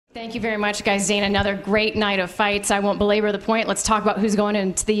Thank you very much, guys. Dana, another great night of fights. I won't belabor the point. Let's talk about who's going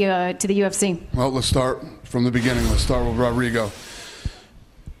into the UFC. Well, let's start from the beginning. Let's start with Rodrigo.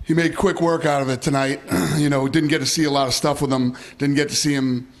 He made quick work out of it tonight. Didn't get to see a lot of stuff with him. Didn't get to see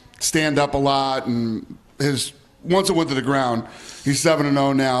him stand up a lot. And once it went to the ground, he's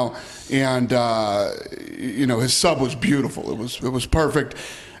 7-0 now. And his sub was beautiful. It was perfect.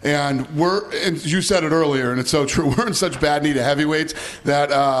 And you said it earlier, and it's so true, we're in such bad need of heavyweights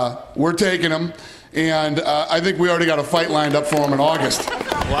that we're taking him. And I think we already got a fight lined up for him in August.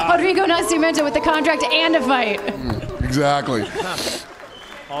 Wow. Rodrigo Nascimento with the contract and a fight. Exactly.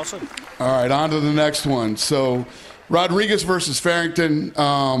 Awesome. All right, on to the next one. So Rodriguez versus Farrington.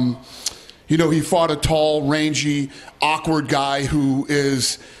 He fought a tall, rangy, awkward guy who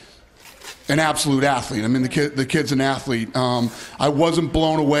is an absolute athlete. I mean, the kid's an athlete. I wasn't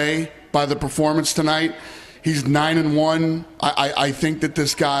blown away by the performance tonight. He's 9-1. I think that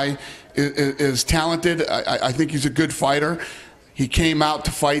this guy is talented. I think he's a good fighter. He came out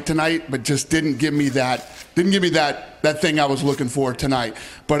to fight tonight, but just didn't give me that thing I was looking for tonight.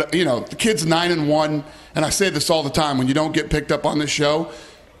 But the kid's 9-1, and I say this all the time: when you don't get picked up on this show,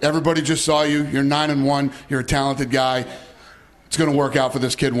 everybody just saw you. You're 9-1. You're a talented guy. It's going to work out for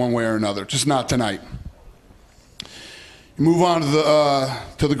this kid one way or another, just not tonight. Move on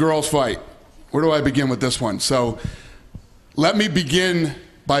to the girls' fight. Where do I begin with this one? So let me begin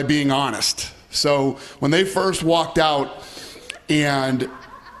by being honest. So when they first walked out and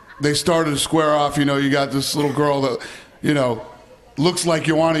they started to square off, you got this little girl that, looks like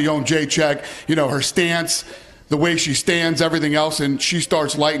Joanna Jędrzejczyk, her stance, the way she stands, everything else, and she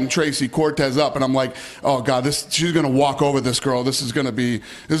starts lighting Tracy Cortez up, and I'm like, oh God, she's gonna walk over this girl. This is gonna be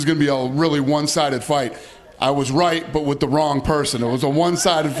a really one-sided fight. I was right, but with the wrong person. It was a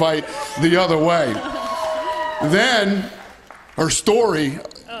one-sided fight the other way. Then her story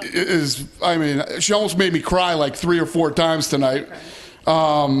is, she almost made me cry like 3 or 4 times tonight.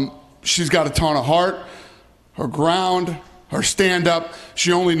 She's got a ton of heart, her ground, her stand-up.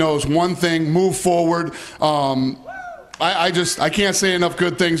 She only knows one thing: move forward. I can't say enough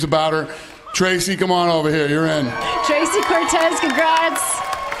good things about her. Tracy, come on over here. You're in. Tracy Cortez, congrats.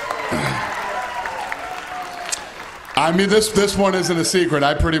 This one isn't a secret.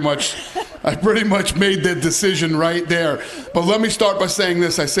 I pretty much made the decision right there. But let me start by saying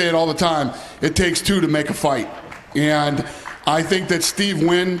this. I say it all the time. It takes 2 to make a fight. And I think that Steve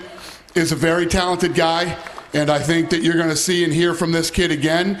Wynn is a very talented guy. And I think that you're going to see and hear from this kid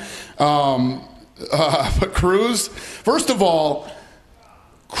again. But Cruz, first of all,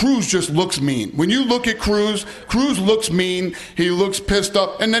 Cruz just looks mean. When you look at Cruz looks mean. He looks pissed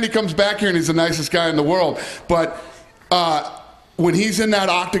up. And then he comes back here and he's the nicest guy in the world. But when he's in that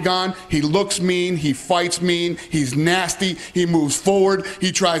octagon, he looks mean, he fights mean, he's nasty, he moves forward,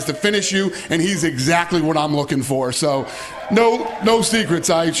 he tries to finish you, and he's exactly what I'm looking for. So no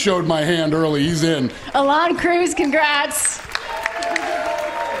secrets. I showed my hand early. He's in. Alon Cruz, congrats.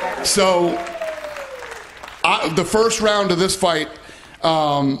 So the first round of this fight,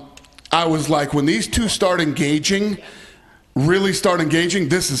 I was like, when these two really start engaging,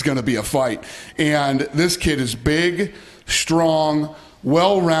 this is going to be a fight. And this kid is big, strong,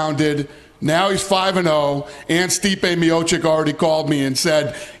 well-rounded. Now he's 5-0, and Stipe Miocic already called me and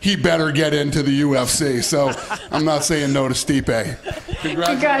said he better get into the UFC. So I'm not saying no to Stipe.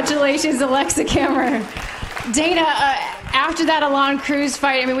 Congratulations, Alexa Kammer. Dana, after that Alon Cruz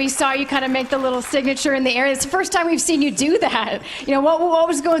fight, we saw you kind of make the little signature in the air. It's the first time we've seen you do that. What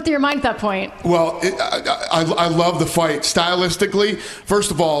was going through your mind at that point? Well, I love the fight. Stylistically, first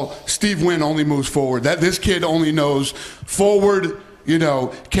of all, Steve Wynn only moves forward. This kid only knows forward,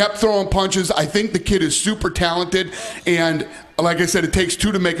 kept throwing punches. I think the kid is super talented, and like I said, it takes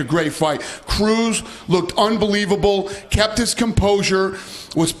 2 to make a great fight. Cruz looked unbelievable, kept his composure,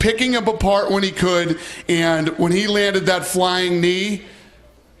 was picking him apart when he could, and when he landed that flying knee,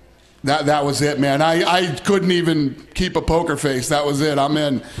 that was it, man. I couldn't even keep a poker face. That was it. I'm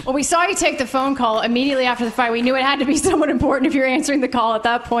in. Well, we saw you take the phone call immediately after the fight. We knew it had to be somewhat important if you're answering the call at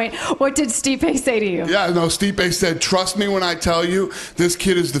that point. What did Stipe say to you? Yeah, no, Stipe said, trust me when I tell you, this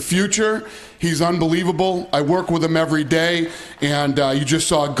kid is the future. He's unbelievable. I work with him every day, and you just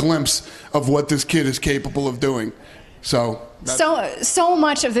saw a glimpse of what this kid is capable of doing. So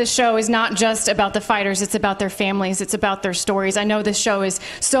much of this show is not just about the fighters. It's about their families. It's about their stories. I know this show is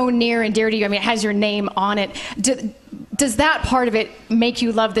so near and dear to you. It has your name on it. Does that part of it make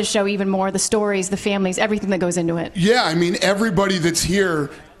you love this show even more? The stories, the families, everything that goes into it? Yeah, everybody that's here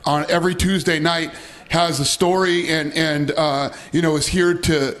on every Tuesday night has a story and is here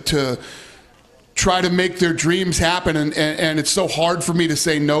to try to make their dreams happen, and it's so hard for me to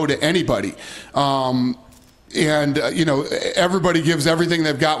say no to anybody. You know, everybody gives everything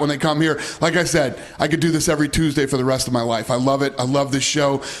they've got when they come here. Like I said, I could do this every Tuesday for the rest of my life. I love it. I love this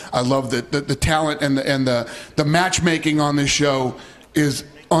show. I love the talent and the matchmaking on this show is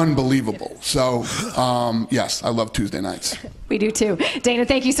unbelievable. So, yes, I love Tuesday nights. We do too. Dana,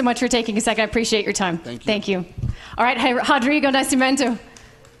 thank you so much for taking a second. I appreciate your time. Thank you. Thank you. All right, Rodrigo Nascimento.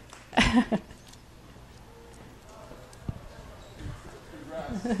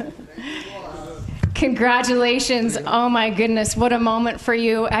 Congratulations. Oh my goodness, what a moment for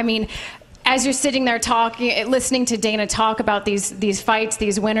you. I mean, as you're sitting there talking, listening to Dana talk about these fights,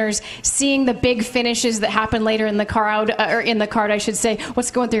 these winners, seeing the big finishes that happen later in the card, I should say,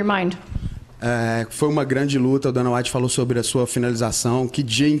 what's going through your mind? Foi uma grande luta. O Dana White falou sobre a sua finalização. Que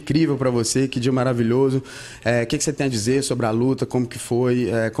dia incrível para você, que dia maravilhoso. O que você tem a dizer sobre a luta, como que foi,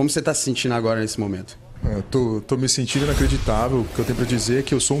 como você está se sentindo agora nesse momento? Tô me sentindo inacreditável. O que eu tenho para dizer é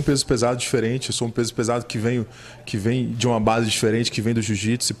que eu sou um peso pesado diferente. Eu sou um peso pesado que vem de uma base diferente, que vem do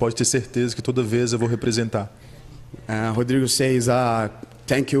jiu-jitsu, e pode ter certeza que toda vez eu vou representar. Rodrigo says,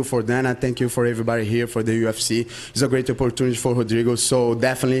 thank you for Dana, thank you for everybody here for the UFC. It's a great opportunity for Rodrigo. So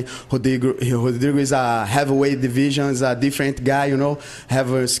definitely, Rodrigo is a heavyweight division, is a different guy, you know,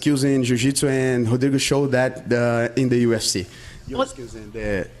 have skills in jiu-jitsu, and Rodrigo showed that in the UFC. Your skills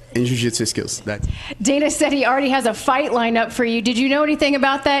in jiu-jitsu skills. Dana said he already has a fight lined up for you. Did you know anything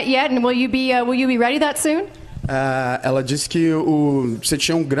about that yet? And will you be ready that soon? Ela disse que você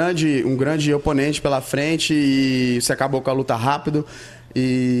tinha um grande oponente pela frente e você acabou com a luta rápido.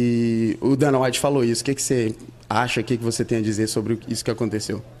 E o Dana White falou isso. O que você acha? O que você tem a dizer sobre isso que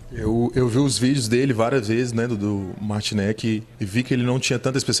aconteceu? Eu vi os vídeos dele várias vezes, né, do Martinec, e vi que ele não tinha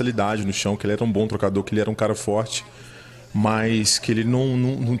tanta especialidade no chão, que ele era um bom trocador, que ele era um cara forte, mas que ele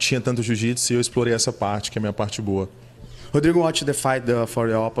não tinha tanto jiu-jitsu, e eu explorei essa parte, que é a minha parte boa. Rodrigo watched the fight for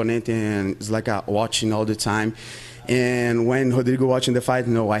the opponent, and it's like watching all the time. And when Rodrigo watching the fight,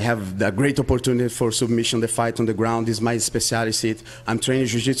 no, I have the great opportunity for submission. The fight on the ground is my specialty. I'm training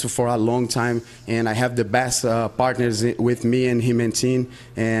jiu-jitsu for a long time, and I have the best partners with me and him and team,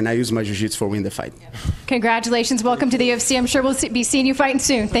 and I use my jiu-jitsu for win the fight. Congratulations. Welcome to the UFC. I'm sure we'll be seeing you fighting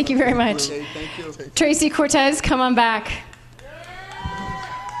soon. Thank you very much. Okay, thank you. Tracy Cortez, come on back.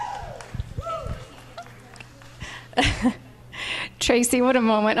 Tracy, what a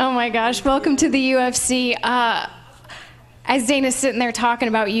moment. Oh my gosh. Welcome to the UFC. As Dana's sitting there talking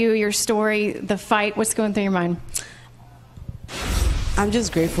about you, your story, the fight, what's going through your mind? I'm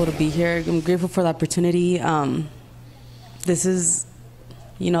just grateful to be here. I'm grateful for the opportunity. This is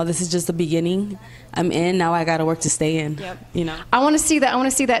just the beginning. I'm in, now I gotta work to stay in. Yep. You know. I wanna see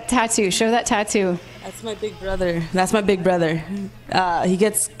that tattoo. Show that tattoo. That's my big brother. That's my big brother. He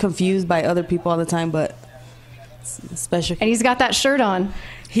gets confused by other people all the time, but it's special. And he's got that shirt on.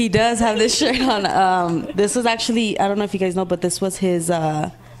 He does have this shirt on. This was actually, I don't know if you guys know, but this was his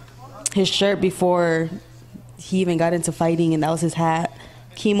shirt before he even got into fighting, and that was his hat.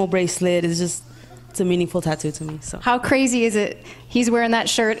 Chemo bracelet. It's a meaningful tattoo to me. So. How crazy is it? He's wearing that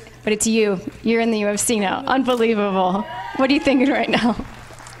shirt, but it's you. You're in the UFC now. Unbelievable. What are you thinking right now?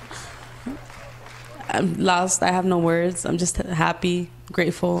 I'm lost. I have no words. I'm just happy,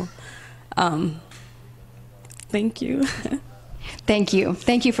 grateful. Thank you. Thank you.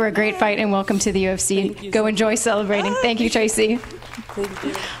 Thank you for a great fight, and welcome to the UFC. Go enjoy celebrating. Thank you, Tracy. Thank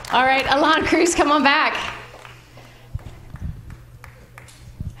you. All right, Alon Cruz, come on back.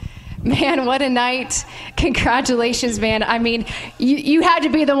 Man, what a night. Congratulations, man. I mean, you had to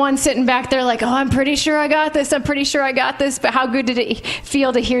be the one sitting back there like, oh, I'm pretty sure I got this. I'm pretty sure I got this. But how good did it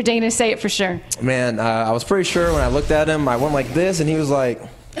feel to hear Dana say it for sure? Man, I was pretty sure when I looked at him, I went like this, and he was like,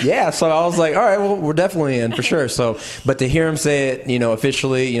 yeah. So I was like, all right, well, we're definitely in for sure. So, but to hear him say it,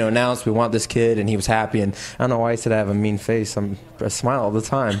 officially, announced we want this kid, and he was happy. And I don't know why he said I have a mean face. I smile all the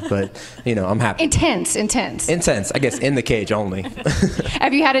time, but I'm happy. Intense. I guess in the cage only.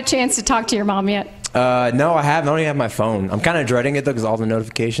 Have you had a chance to talk to your mom yet? No, I haven't. I don't even have my phone. I'm kind of dreading it though, because all the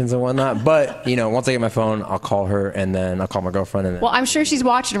notifications and whatnot. But once I get my phone, I'll call her, and then I'll call my girlfriend. And then, well, I'm sure she's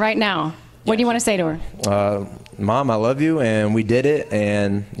watching right now. What do you want to say to her? Mom, I love you, and we did it,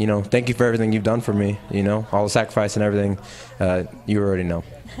 and thank you for everything you've done for me. All the sacrifice and everything. You already know.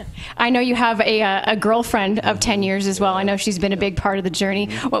 I know you have a girlfriend of 10 years as well. I know she's been a big part of the journey.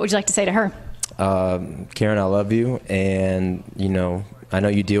 What would you like to say to her? Karen, I love you, and I know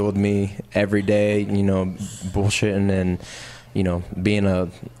you deal with me every day. Bullshitting and being a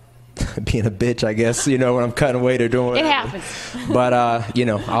bitch, I guess, when I'm cutting weight or doing whatever. It happens. But,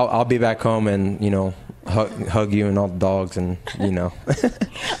 I'll be back home, and, hug you and all the dogs, and you know.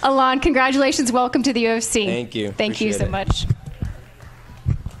 Alon, congratulations. Welcome to the UFC. Thank you. Thank you Appreciate so it. much.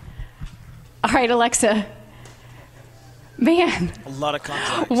 All right, Alexa. Man, A lot of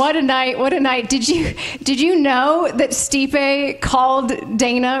contracts. what a night! What a night! Did you know that Stipe called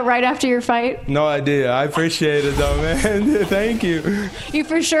Dana right after your fight? No idea. I appreciate it though, man. Thank you. You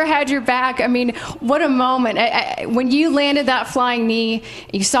for sure had your back. I mean, what a moment! When you landed that flying knee,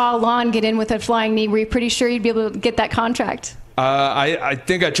 you saw Alon get in with a flying knee. Were you pretty sure you'd be able to get that contract? I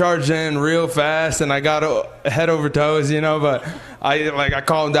think I charged in real fast and I got head over toes, you know. But I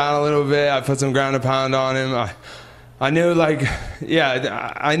calmed him down a little bit. I put some ground and pound on him. I knew,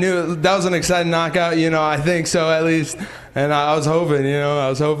 I knew that was an exciting knockout, you know, I think so at least. And I was hoping, you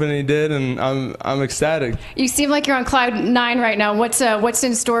know, he did, and I'm ecstatic. You seem like you're on cloud 9 right now. What's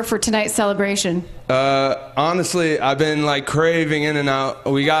in store for tonight's celebration? Honestly, I've been like craving In-N-Out.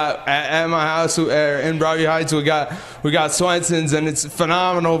 We got at my house in Broadview Heights. We got Swenson's, and it's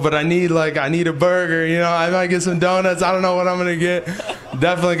phenomenal. But I need a burger. You know, I might get some donuts. I don't know what I'm gonna get.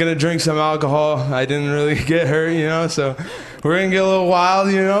 Definitely gonna drink some alcohol. I didn't really get hurt, you know, so we're gonna get a little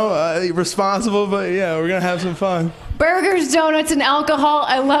wild, you know, responsible. But yeah, we're gonna have some fun. Burgers, donuts, and alcohol.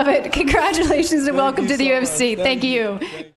 I love it. Congratulations and welcome to the UFC. Thank you.